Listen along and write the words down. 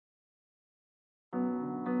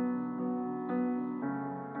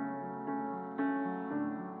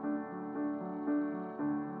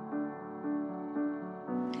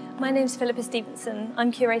My name's Pippa Stephenson.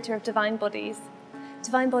 I'm curator of Divine Bodies.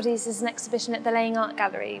 Divine Bodies is an exhibition at the Laing Art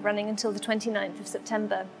Gallery running until the 29th of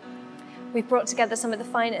September. We've brought together some of the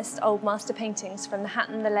finest old master paintings from the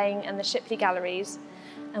Hatton, the Laing and the Shipley galleries,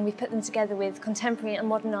 and we've put them together with contemporary and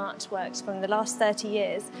modern artworks from the last 30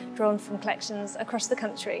 years, drawn from collections across the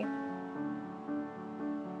country.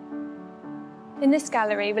 In this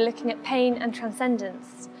gallery, we're looking at pain and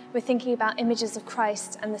transcendence. We're thinking about images of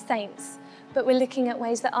Christ and the saints, but we're looking at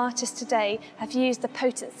ways that artists today have used the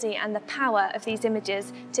potency and the power of these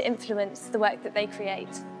images to influence the work that they create.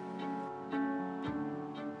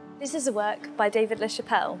 This is a work by David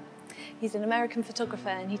LaChapelle. He's an American photographer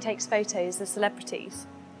and he takes photos of celebrities.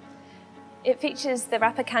 It features the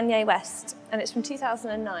rapper Kanye West and it's from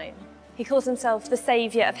 2009. He calls himself the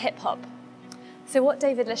saviour of hip-hop. So what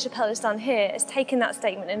David LaChapelle has done here is taken that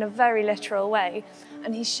statement in a very literal way,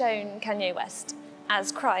 and he's shown Kanye West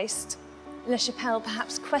as Christ. LaChapelle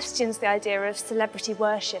perhaps questions the idea of celebrity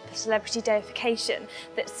worship, of celebrity deification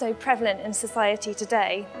that's so prevalent in society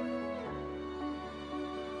today.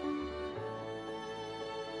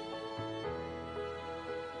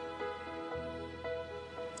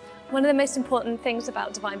 One of the most important things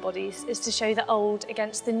about Divine Bodies is to show the old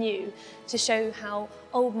against the new, to show how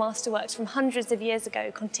old masterworks from hundreds of years ago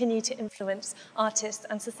continue to influence artists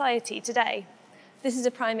and society today. This is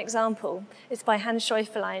a prime example. It's by Hans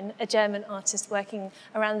Schäufelein, a German artist working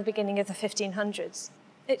around the beginning of the 1500s.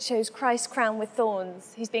 It shows Christ crowned with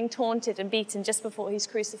thorns. He's being taunted and beaten just before he's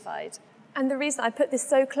crucified. And the reason I put this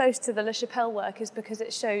so close to the LaChapelle work is because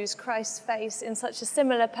it shows Christ's face in such a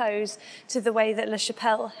similar pose to the way that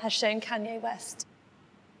LaChapelle has shown Kanye West.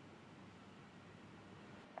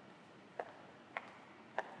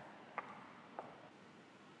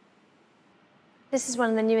 This is one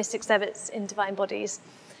of the newest exhibits in Divine Bodies.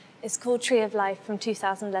 It's called Tree of Life from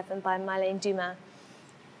 2011 by Marina.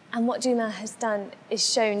 And what Dumas has done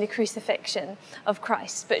is shown the crucifixion of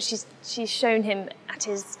Christ, but she's shown him at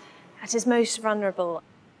his most vulnerable.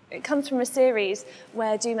 It comes from a series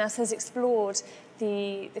where Dumas has explored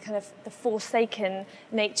the forsaken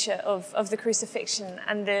nature of the crucifixion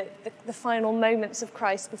and the final moments of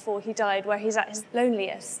Christ before he died, where he's at his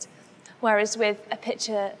loneliest. Whereas with a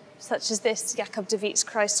picture such as this, Jacob de Witt's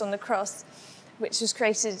Christ on the Cross, which was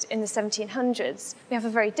created in the 1700s, we have a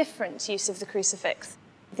very different use of the crucifix.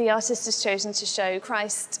 The artist has chosen to show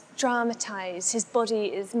Christ dramatised. His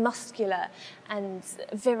body is muscular and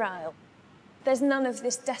virile. There's none of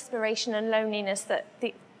this desperation and loneliness that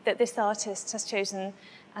this artist has chosen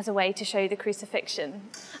as a way to show the crucifixion.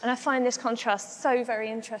 And I find this contrast so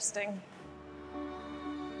very interesting.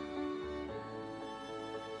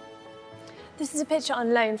 This is a picture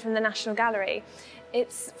on loan from the National Gallery.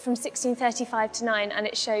 It's from 1635 to 9 and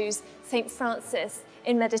it shows St. Francis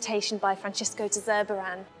in meditation by Francisco de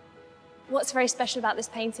Zurbarán. What's very special about this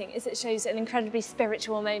painting is it shows an incredibly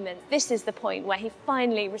spiritual moment. This is the point where he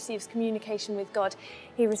finally receives communication with God.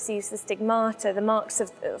 He receives the stigmata, the marks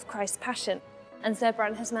of Christ's passion. And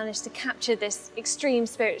Zurbarán has managed to capture this extreme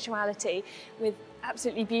spirituality with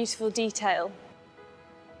absolutely beautiful detail.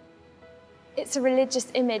 It's a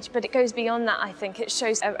religious image, but it goes beyond that, I think. It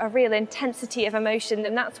shows a real intensity of emotion,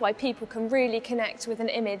 and that's why people can really connect with an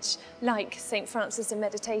image like St. Francis in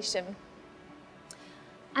meditation.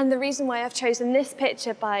 And the reason why I've chosen this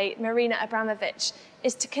picture by Marina Abramovic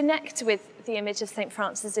is to connect with the image of St.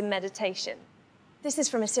 Francis in meditation. This is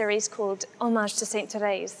from a series called Homage to St.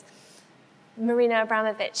 Therese. Marina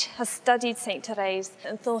Abramovic has studied St. Therese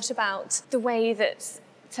and thought about the way that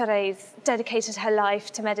Therese dedicated her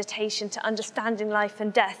life to meditation, to understanding life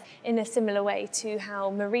and death in a similar way to how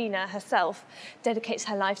Marina herself dedicates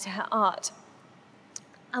her life to her art.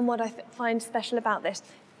 And what I find special about this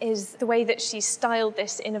is the way that she styled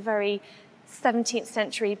this in a very 17th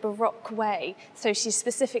century Baroque way. So she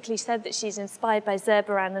specifically said that she's inspired by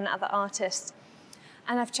Zurbarán and other artists.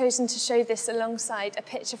 And I've chosen to show this alongside a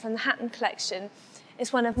picture from the Hatton collection.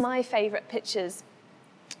 It's one of my favourite pictures.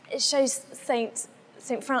 It shows St.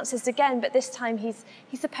 Francis again, but this time he's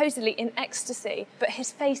supposedly in ecstasy, but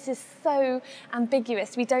his face is so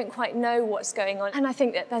ambiguous, we don't quite know what's going on. And I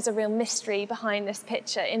think that there's a real mystery behind this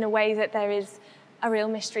picture in a way that there is a real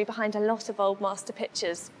mystery behind a lot of old master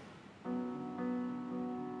pictures.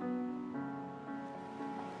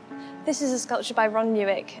 This is a sculpture by Ron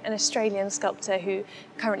Newick, an Australian sculptor who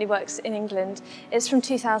currently works in England. It's from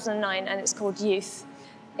 2009 and it's called Youth.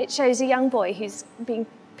 It shows a young boy who's being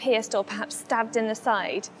pierced or perhaps stabbed in the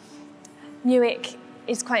side. Newick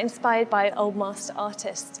is quite inspired by old master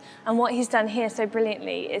artists, and what he's done here so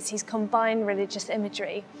brilliantly is he's combined religious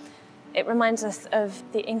imagery. It reminds us of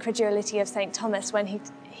the incredulity of St. Thomas when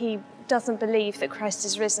he doesn't believe that Christ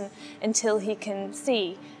is risen until he can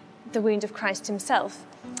see the wound of Christ himself.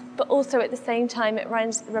 But also at the same time, it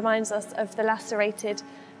reminds us of the lacerated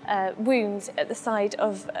wound at the side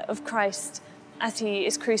of Christ as he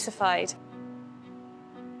is crucified.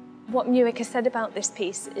 What Wtewael has said about this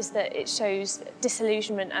piece is that it shows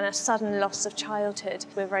disillusionment and a sudden loss of childhood.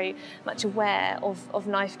 We're very much aware of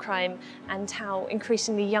knife crime and how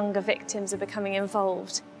increasingly younger victims are becoming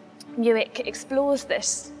involved. Wtewael explores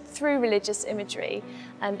this through religious imagery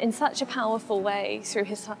in such a powerful way through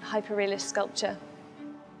his hyperrealist sculpture.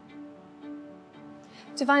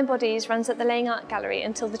 Divine Bodies runs at the Laing Art Gallery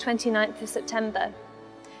until the 29th of September.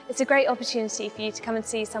 It's a great opportunity for you to come and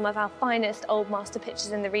see some of our finest old master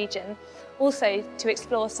pictures in the region, also to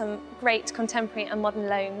explore some great contemporary and modern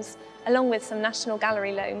loans, along with some National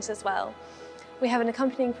Gallery loans as well. We have an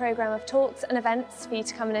accompanying programme of talks and events for you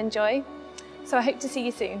to come and enjoy, so I hope to see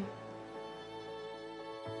you soon.